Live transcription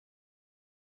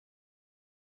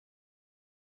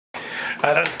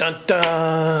Dun, dun,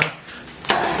 dun.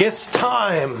 It's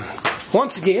time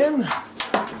once again.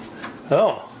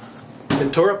 Oh,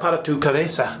 pintura para tu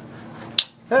cabeza.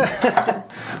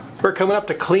 We're coming up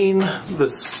to clean the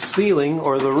ceiling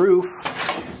or the roof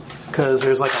because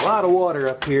there's like a lot of water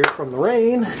up here from the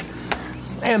rain,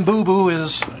 and Bubu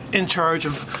is in charge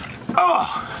of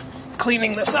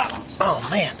cleaning this up. Oh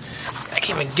man, I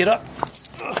can't even get up.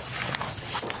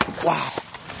 Wow.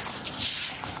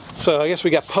 So I guess we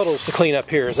got puddles to clean up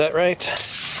here, is that right?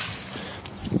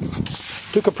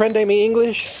 ¿Tú comprende mi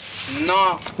English?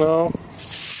 No. No.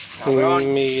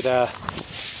 Cabrón. Mira,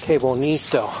 qué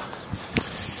bonito.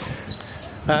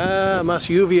 Ah, más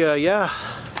lluvia, yeah.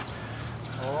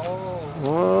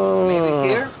 Oh. Maybe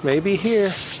here? Maybe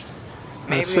here.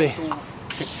 Let's see.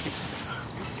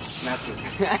 Nothing.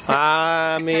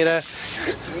 Ah, mira.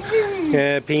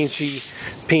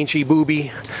 Pinchy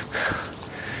booby.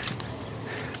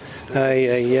 Ay,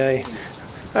 ay, ay.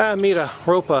 Ah, mira,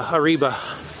 ropa arriba.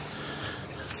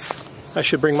 I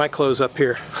should bring my clothes up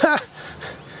here.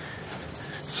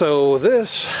 So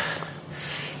this,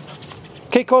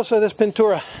 ¿qué cosa es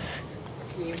pintura?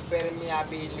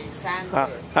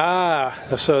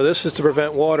 Impermeabilizante. So this is to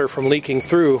prevent water from leaking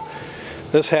through.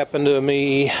 This happened to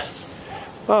me,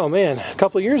 oh man, a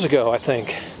couple of years ago, I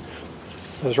think.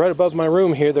 It was right above my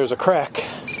room here. There's a crack.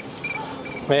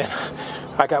 Man,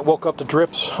 I woke up to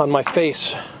drips on my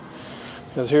face.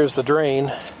 Because here's the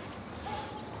drain.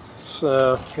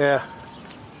 So, yeah.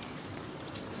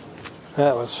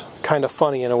 That was kind of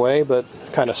funny in a way, but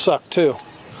kind of sucked too.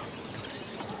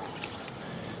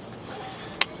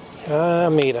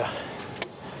 Mira.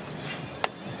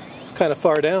 It's kind of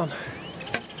far down.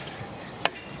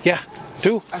 Yeah.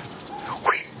 Tú?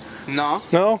 No.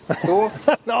 No? Tú?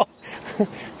 No.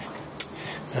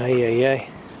 Ay, ay, ay.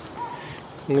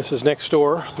 And this is next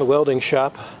door, the welding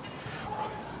shop.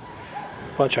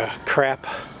 Bunch of crap.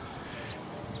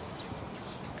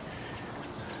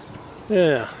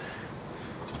 Yeah.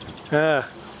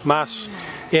 Más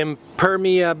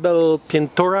impermeable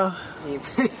pintura.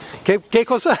 ¿Qué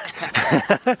cosa?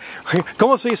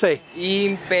 ¿Cómo se dice?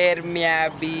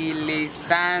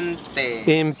 Impermeabilizante.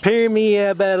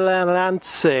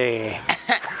 Impermeabilizante.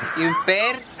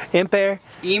 Imper.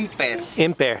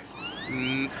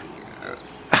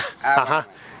 Ajá.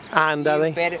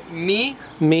 Ándale.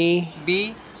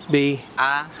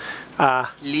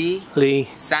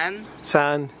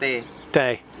 Sante.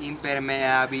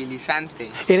 Impermeabilizante.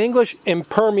 In English,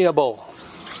 impermeable.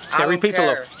 I don't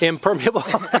Repítalo. care. Impermeable.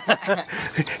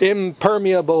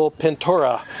 Impermeable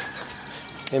pintura.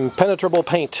 Impenetrable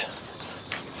paint.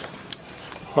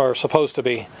 Or supposed to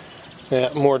be.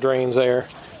 Yeah, more drains there.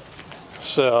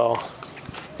 So,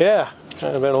 yeah,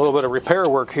 there's been a little bit of repair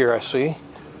work here, I see.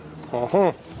 Have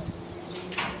a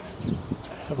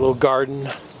little garden.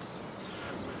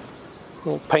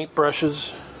 Little paint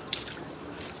brushes.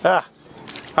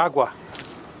 Agua.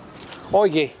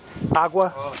 Oye,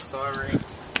 agua. Oh, sorry.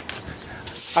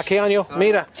 Aquí año,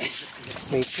 mira.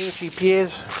 Mi pinche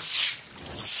pies.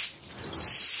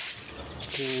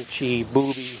 Pinche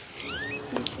booby.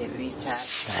 Pinche Richard.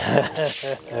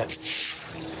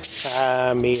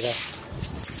 Mira.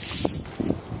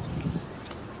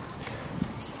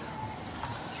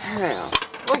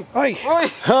 Ay.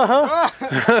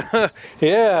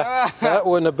 Yeah, that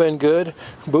wouldn't have been good.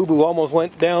 Bubu almost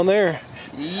went down there.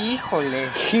 Híjole.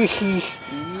 Jiji.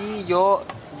 Y yo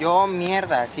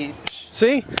mierda, sí.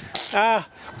 See?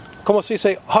 ¿Cómo se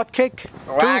dice? Hot cake?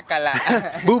 Guácala.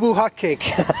 Bubu hot cake.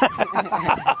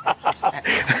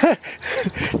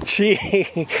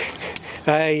 Gee.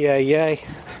 Ay, ay, ay.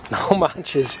 No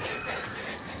manches.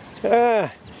 Qué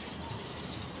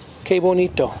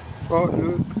bonito. Oh,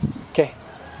 look. Okay.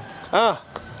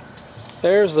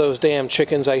 There's those damn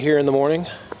chickens I hear in the morning.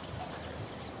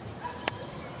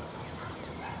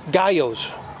 Gallos.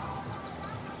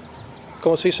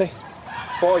 ¿Cómo se dice?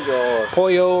 Pollo.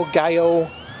 Pollo, gallo.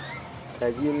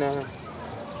 Gallina.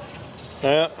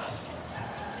 Yeah.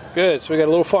 Good. So we got a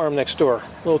little farm next door. A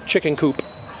little chicken coop.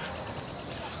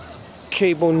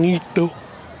 Que bonito.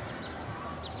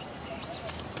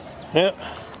 Yeah.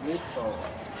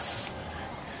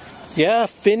 Yeah,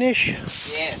 finish.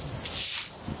 Yes.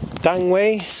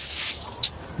 Tangway.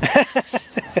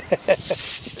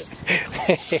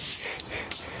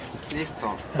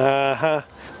 Listo.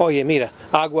 Oye, mira.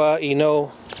 Agua y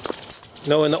no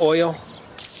in the oil.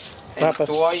 En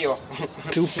tu hoyo.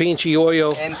 Tu pinche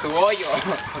hoyo. En tu hoyo.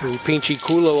 Tu pinche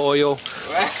culo hoyo.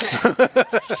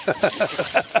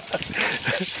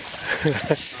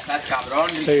 Estás cabrón,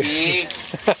 Richie.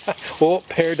 Oh,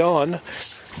 perdón.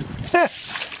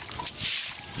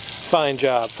 Fine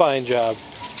job, fine job.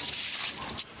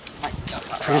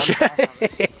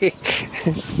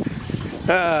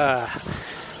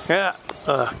 Yeah,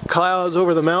 clouds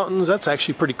over the mountains. That's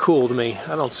actually pretty cool to me.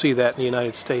 I don't see that in the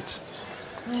United States.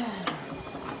 And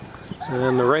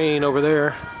then the rain over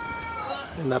there.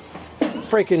 And the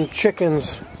freaking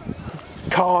chickens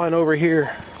cawing over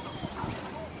here.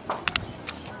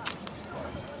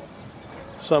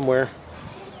 Somewhere.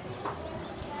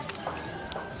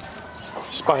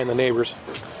 Spying the neighbors.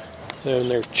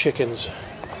 And their chickens.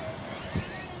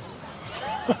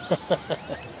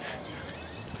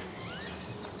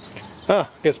 I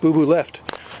guess Bubu left.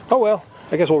 Oh well,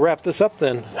 I guess we'll wrap this up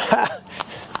then.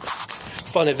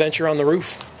 Fun adventure on the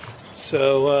roof.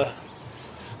 So,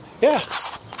 yeah.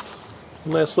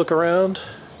 Let's look around.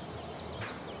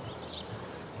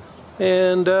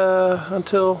 And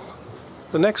until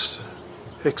the next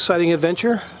exciting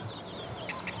adventure,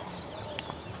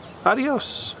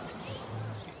 adios.